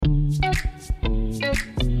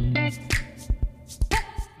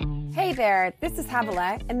Hey there, this is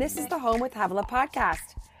Havilah, and this is the Home with Havilah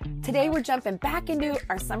podcast. Today we're jumping back into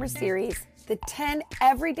our summer series, the 10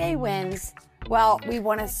 everyday wins. Well, we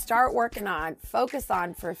want to start working on, focus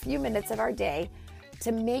on for a few minutes of our day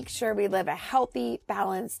to make sure we live a healthy,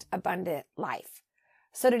 balanced, abundant life.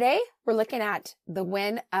 So today we're looking at the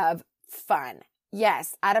win of fun.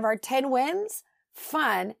 Yes, out of our 10 wins,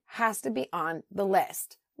 fun has to be on the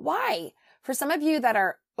list. Why? For some of you that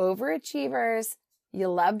are overachievers, you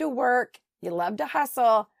love to work, you love to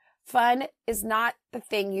hustle, fun is not the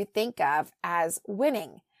thing you think of as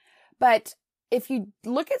winning. But if you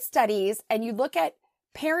look at studies and you look at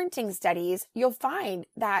parenting studies, you'll find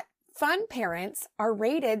that fun parents are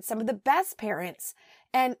rated some of the best parents,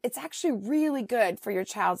 and it's actually really good for your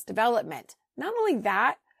child's development. Not only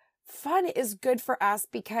that, fun is good for us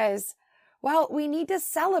because, well, we need to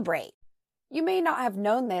celebrate. You may not have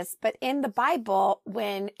known this, but in the Bible,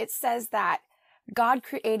 when it says that God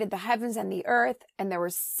created the heavens and the earth, and there were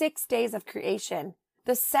 6 days of creation,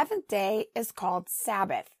 the seventh day is called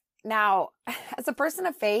Sabbath. Now, as a person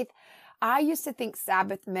of faith, I used to think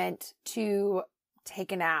Sabbath meant to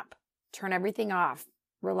take a nap, turn everything off,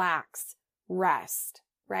 relax, rest,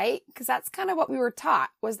 right? Because that's kind of what we were taught,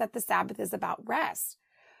 was that the Sabbath is about rest.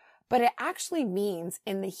 But it actually means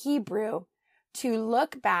in the Hebrew to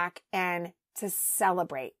look back and to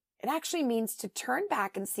celebrate. It actually means to turn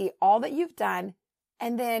back and see all that you've done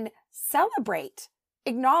and then celebrate,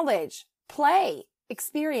 acknowledge, play,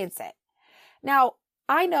 experience it. Now,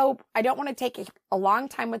 I know I don't want to take a long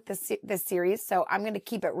time with this series, so I'm going to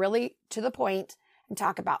keep it really to the point and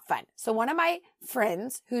talk about fun. So one of my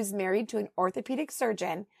friends who's married to an orthopedic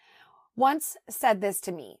surgeon once said this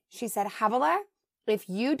to me. She said, Havilah, if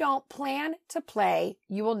you don't plan to play,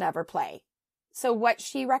 you will never play. So what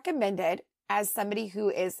she recommended as somebody who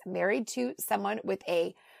is married to someone with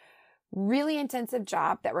a really intensive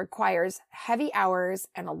job that requires heavy hours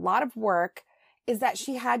and a lot of work is that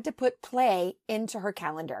she had to put play into her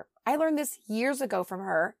calendar. I learned this years ago from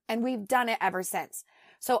her, and we've done it ever since.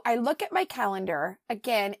 So I look at my calendar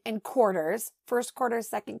again in quarters, first quarter,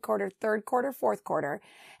 second quarter, third quarter, fourth quarter,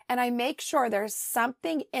 and I make sure there's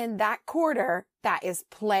something in that quarter that is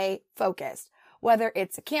play focused, whether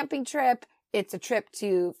it's a camping trip, it's a trip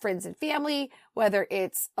to friends and family, whether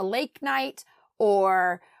it's a lake night,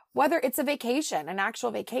 or whether it's a vacation, an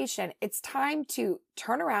actual vacation. It's time to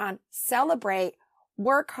turn around, celebrate,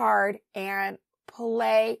 work hard, and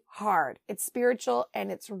play hard. It's spiritual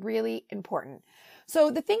and it's really important.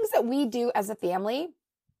 So the things that we do as a family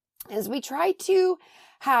is we try to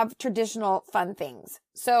have traditional fun things.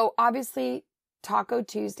 So obviously Taco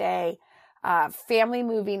Tuesday, family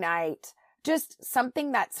movie night, just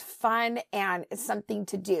something that's fun and something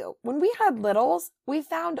to do. When we had littles, we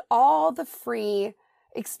found all the free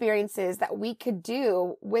experiences that we could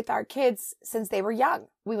do with our kids since they were young.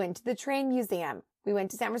 We went to the train museum. We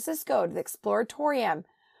went to San Francisco to the Exploratorium.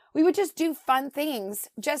 We would just do fun things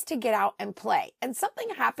just to get out and play. And something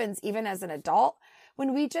happens even as an adult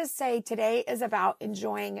when we just say today is about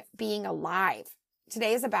enjoying being alive.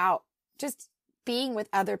 Today is about just being with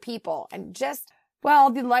other people and just, well,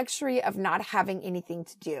 the luxury of not having anything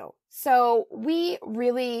to do. So we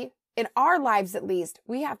really, in our lives at least,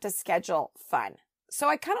 we have to schedule fun. So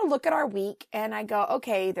I kind of look at our week and I go,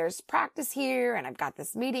 okay, there's practice here and I've got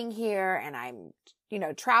this meeting here and I'm,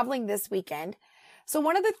 traveling this weekend. So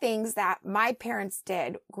one of the things that my parents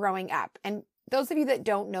did growing up, and those of you that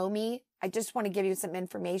don't know me, I just want to give you some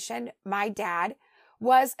information. My dad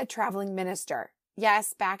was a traveling minister.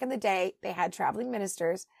 Yes, back in the day, they had traveling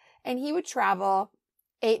ministers, and he would travel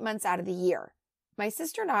 8 months out of the year. My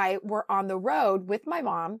sister and I were on the road with my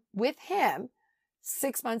mom, with him,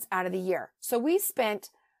 6 months out of the year. So we spent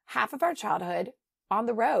half of our childhood on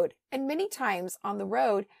the road. And many times on the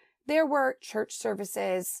road, there were church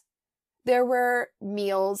services. There were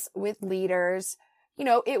meals with leaders.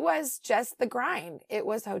 It was just the grind. It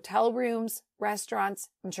was hotel rooms, restaurants,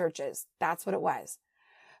 and churches. That's what it was.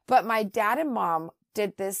 But my dad and mom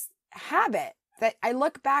did this habit that I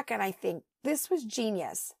look back and I think this was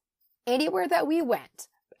genius. Anywhere that we went,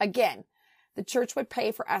 again, the church would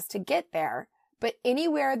pay for us to get there. But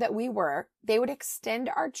anywhere that we were, they would extend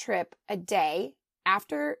our trip a day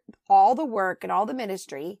after all the work and all the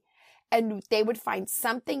ministry, and they would find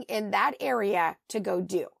something in that area to go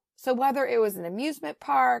do. So whether it was an amusement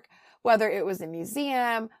park, whether it was a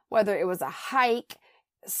museum, whether it was a hike,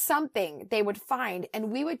 something they would find,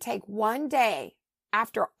 and we would take one day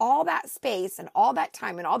after all that space and all that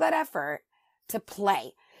time and all that effort to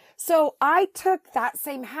play. So I took that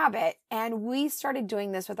same habit and we started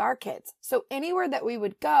doing this with our kids. So anywhere that we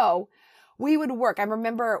would go, we would work. I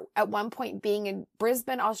remember at one point being in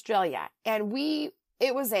Brisbane, Australia, and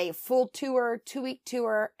it was a full tour, 2-week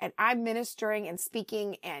tour, and I'm ministering and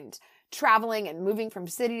speaking and traveling and moving from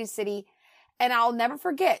city to city. And I'll never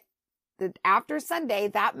forget that after Sunday,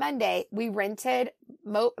 that Monday, we rented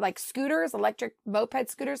scooters, electric moped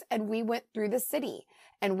scooters, and we went through the city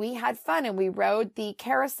and we had fun and we rode the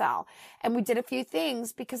carousel and we did a few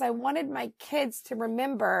things because I wanted my kids to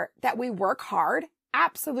remember that we work hard.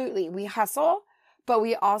 Absolutely. We hustle, but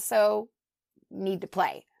we also need to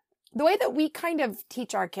play. The way that we kind of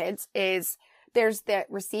teach our kids is there's the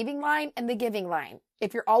receiving line and the giving line.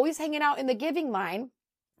 If you're always hanging out in the giving line,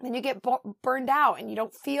 then you get burned out and you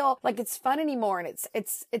don't feel like it's fun anymore and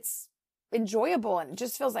it's enjoyable and it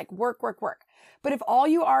just feels like work, work, work. But if all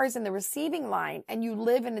you are is in the receiving line and you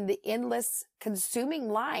live in the endless consuming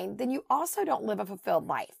line, then you also don't live a fulfilled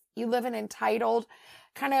life. You live an entitled,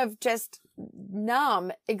 kind of just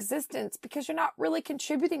numb existence because you're not really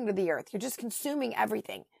contributing to the earth. You're just consuming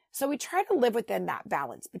everything. So we try to live within that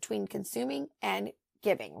balance between consuming and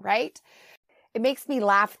giving, right? It makes me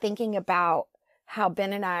laugh thinking about how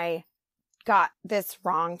Ben and I got this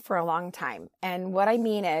wrong for a long time. And what I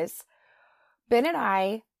mean is, Ben and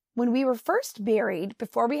I, when we were first married,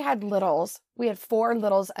 before we had littles, we had 4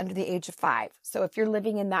 littles under the age of 5. So if you're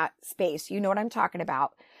living in that space, you know what I'm talking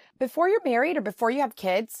about. Before you're married or before you have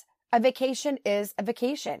kids, a vacation is a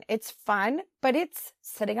vacation. It's fun, but it's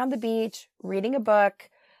sitting on the beach, reading a book,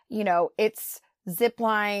 it's zip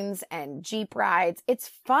lines and Jeep rides. It's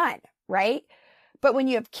fun, right? But when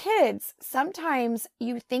you have kids, sometimes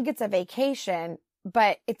you think it's a vacation,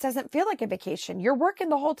 but it doesn't feel like a vacation. You're working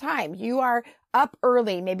the whole time. You are up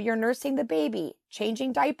early. Maybe you're nursing the baby,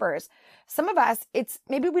 changing diapers. Some of us,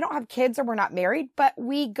 maybe we don't have kids or we're not married, but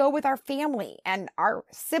we go with our family and our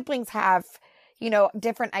siblings have,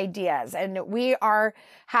 different ideas and we are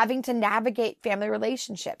having to navigate family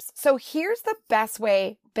relationships. So here's the best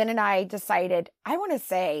way Ben and I decided, I want to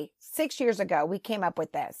say 6 years ago, we came up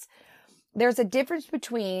with this. There's a difference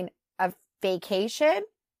between a vacation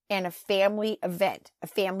and a family event, a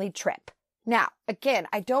family trip. Now, again,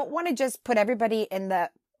 I don't want to just put everybody in the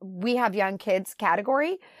we have young kids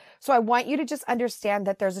category. So I want you to just understand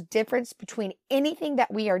that there's a difference between anything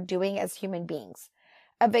that we are doing as human beings.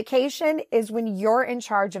 A vacation is when you're in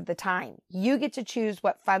charge of the time. You get to choose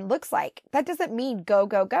what fun looks like. That doesn't mean go,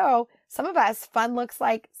 go, go. Some of us, fun looks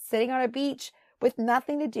like sitting on a beach with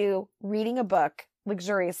nothing to do, reading a book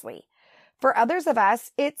luxuriously. For others of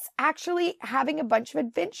us, it's actually having a bunch of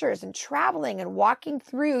adventures and traveling and walking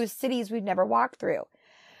through cities we've never walked through.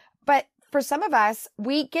 But for some of us,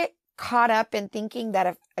 we get caught up in thinking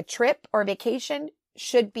that a trip or a vacation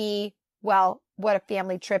should be, what a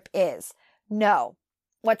family trip is. No.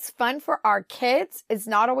 What's fun for our kids is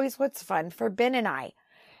not always what's fun for Ben and I.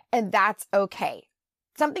 And that's okay.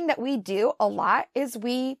 Something that we do a lot is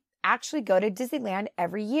we actually go to Disneyland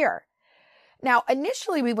every year. Now,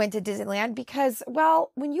 initially we went to Disneyland because,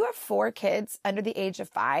 when you have 4 kids under the age of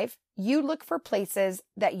 5, you look for places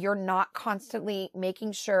that you're not constantly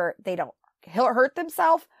making sure they don't hurt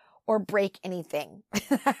themselves or break anything.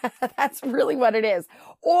 That's really what it is.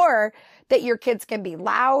 Or that your kids can be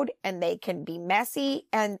loud and they can be messy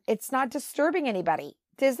and it's not disturbing anybody.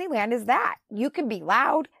 Disneyland is that. You can be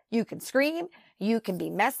loud, you can scream, you can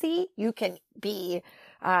be messy, you can be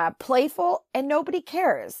playful, and nobody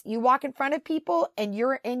cares. You walk in front of people and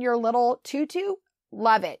you're in your little tutu,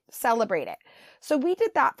 love it, celebrate it. So we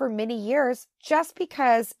did that for many years just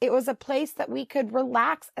because it was a place that we could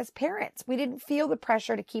relax as parents. We didn't feel the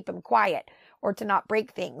pressure to keep them quiet or to not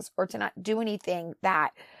break things or to not do anything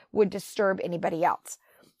that would disturb anybody else.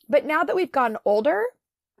 But now that we've gotten older,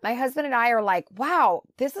 my husband and I are like, wow,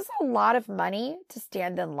 this is a lot of money to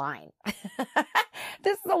stand in line.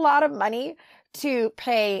 This is a lot of money to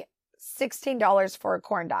pay $16 for a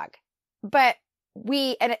corn dog. But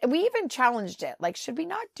we even challenged it. Like, should we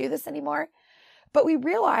not do this anymore? But we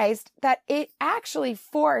realized that it actually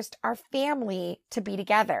forced our family to be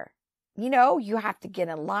together. You have to get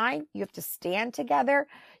in line. You have to stand together.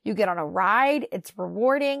 You get on a ride. It's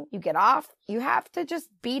rewarding. You get off. You have to just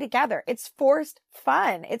be together. It's forced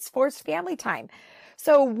fun. It's forced family time.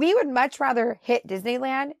 So we would much rather hit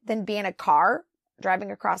Disneyland than be in a car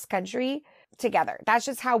driving across country together. That's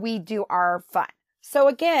just how we do our fun. So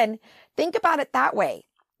again, think about it that way.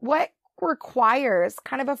 What requires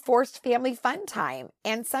kind of a forced family fun time?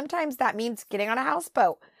 And sometimes that means getting on a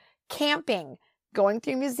houseboat, camping, going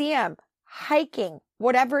through a museum, hiking,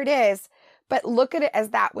 whatever it is. But look at it as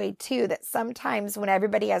that way too, that sometimes when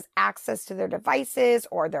everybody has access to their devices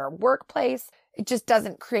or their workplace, it just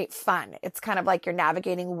doesn't create fun. It's kind of like you're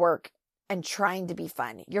navigating work and trying to be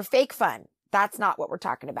fun. You're fake fun. That's not what we're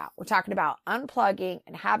talking about. We're talking about unplugging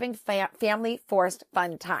and having family forced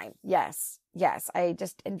fun time. Yes, I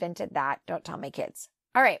just invented that. Don't tell my kids.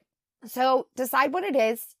 All right. So decide what it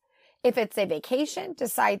is. If it's a vacation,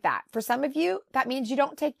 decide that. For some of you, that means you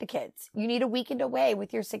don't take the kids. You need a weekend away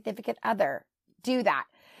with your significant other. Do that.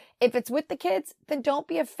 If it's with the kids, then don't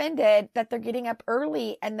be offended that they're getting up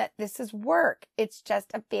early and that this is work. It's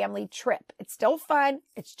just a family trip. It's still fun.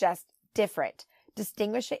 It's just different.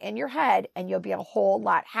 Distinguish it in your head and you'll be a whole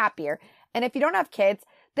lot happier. And if you don't have kids,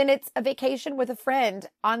 then it's a vacation with a friend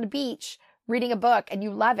on the beach reading a book and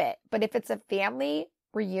you love it. But if it's a family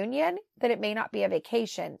reunion, then it may not be a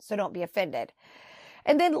vacation. So don't be offended.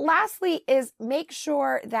 And then lastly is make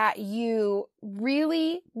sure that you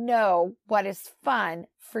really know what is fun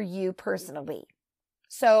for you personally.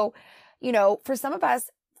 So, for some of us,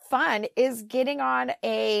 fun is getting on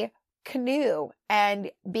a canoe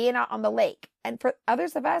and being out on the lake. And for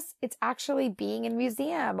others of us, it's actually being in a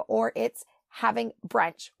museum or it's having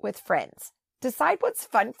brunch with friends. Decide what's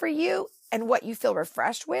fun for you and what you feel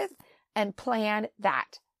refreshed with and plan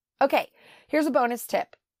that. Okay, here's a bonus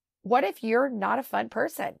tip. What if you're not a fun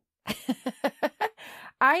person?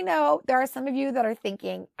 I know there are some of you that are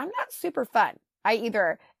thinking, I'm not super fun. I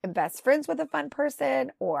either am best friends with a fun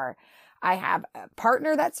person or I have a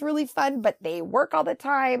partner that's really fun, but they work all the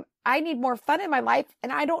time. I need more fun in my life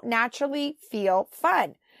and I don't naturally feel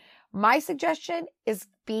fun. My suggestion is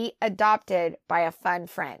be adopted by a fun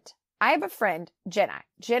friend. I have a friend, Jenna.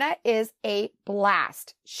 Jenna is a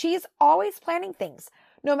blast. She's always planning things.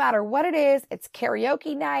 No matter what it is, it's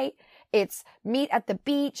karaoke night, it's meet at the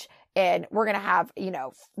beach, and we're going to have,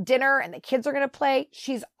 dinner and the kids are going to play.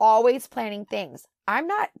 She's always planning things. I'm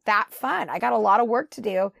not that fun. I got a lot of work to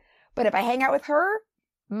do, but if I hang out with her,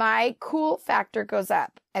 my cool factor goes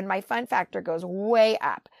up and my fun factor goes way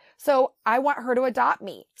up. So I want her to adopt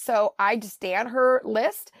me. So I just stay on her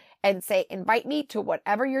list and say, invite me to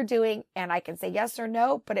whatever you're doing. And I can say yes or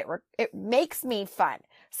no, but it makes me fun.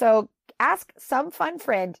 So ask some fun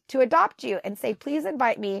friend to adopt you and say, please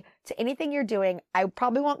invite me to anything you're doing. I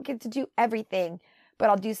probably won't get to do everything, but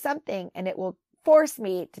I'll do something and it will force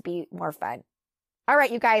me to be more fun. All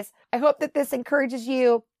right, you guys, I hope that this encourages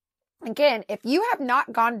you. Again, if you have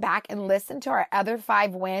not gone back and listened to our other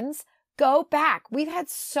 5 wins, go back. We've had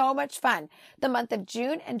so much fun. The month of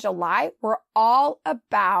June and July were all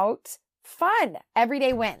about fun,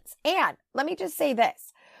 everyday wins. And let me just say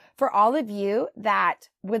this. For all of you that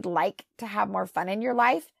would like to have more fun in your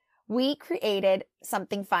life, we created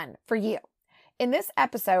something fun for you. In this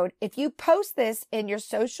episode, if you post this in your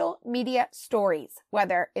social media stories,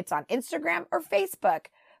 whether it's on Instagram or Facebook,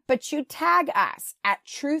 but you tag us at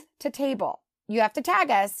Truth to Table, you have to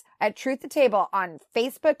tag us at Truth to Table on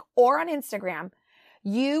Facebook or on Instagram,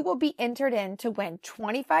 you will be entered in to win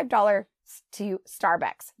 $25 to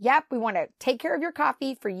Starbucks. Yep, we want to take care of your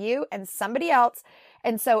coffee for you and somebody else.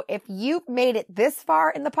 And so if you've made it this far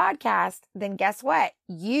in the podcast, then guess what?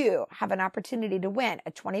 You have an opportunity to win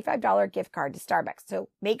a $25 gift card to Starbucks. So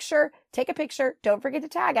make sure, take a picture, don't forget to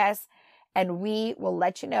tag us, and we will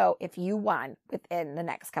let you know if you won within the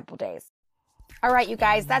next couple days. All right, you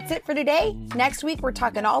guys, that's it for today. Next week, we're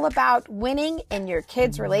talking all about winning in your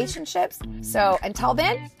kids' relationships. So until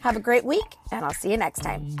then, have a great week, and I'll see you next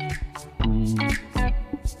time.